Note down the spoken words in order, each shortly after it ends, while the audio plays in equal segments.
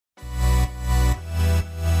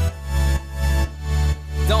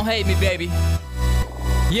Don't hate me, baby.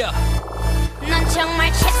 Yeah. 넌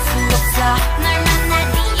정말 재수 없어. 널 만날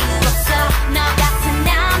이유 없어. 너 같은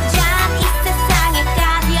남자 이 세상에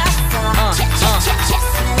답이 없어. 재수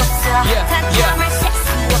없어. 단 정말 재수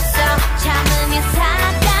없어. 참으면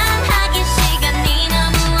사랑하긴 시간이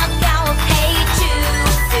너무 아까워. Hate you.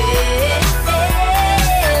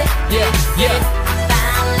 Yeah.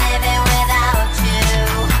 I'm living without you.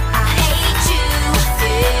 I hate you.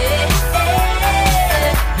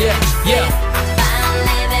 Yeah. I'm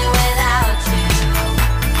living without you.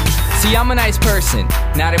 See, I'm a nice person,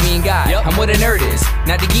 not a mean guy. I'm what a nerd is,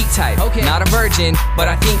 not the geek type. Not a virgin, but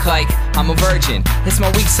I think like I'm a virgin. It's my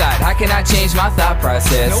weak side, I cannot change my thought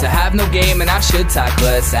process. I have no game and I should talk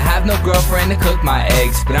less. I have no girlfriend to cook my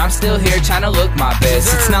eggs, but I'm still here trying to look my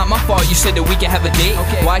best. It's not my fault you said that we can have a date.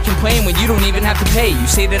 Why complain when you don't even have to pay? You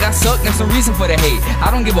say that I suck, there's no reason for the hate. I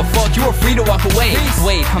don't give a fuck, you are free to walk away.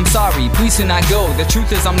 Wait, I'm sorry, please do not go. The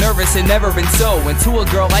truth is I'm nervous and never been so. And to a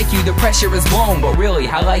girl like you, the pressure is blown. But really,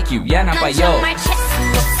 I like you, yeah, not by yo. 정말 재수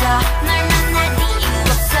없어. 널 만날 이유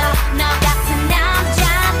없어. 너 같은 남자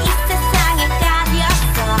이 세상에 답이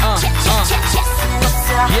없어. 재수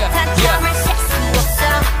없어. 단 정말 재수 없어.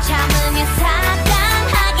 참으면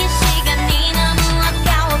사랑하긴 시간이 너무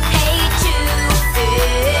아까워. Hate you.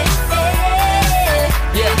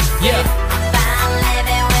 Yeah. I'm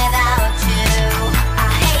living without you. I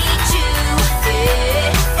hate you.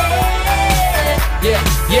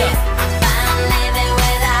 Yeah. I'm living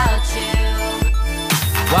without you.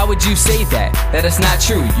 Why would you say that? That is not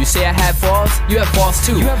true. You say I have flaws, you have flaws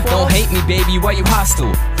too. Don't hate me, baby, why you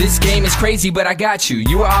hostile? This game is crazy, but I got you.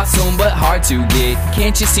 You are awesome, but hard to get.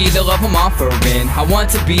 Can't you see the love I'm offering? I want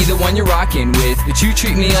to be the one you're rocking with, but you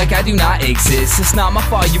treat me like I do not exist. It's not my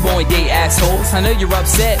fault you only date assholes. I know you're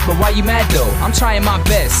upset, but why you mad though? I'm trying my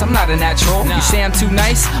best, I'm not a natural. You say I'm too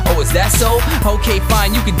nice? Oh, is that so? Okay,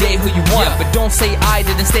 fine, you can date who you want, but don't say I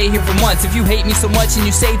didn't stay here for months. If you hate me so much and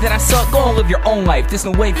you say that I suck, go and live your own life. There's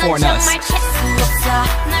no way for us. 정말 재수 없어.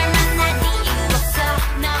 널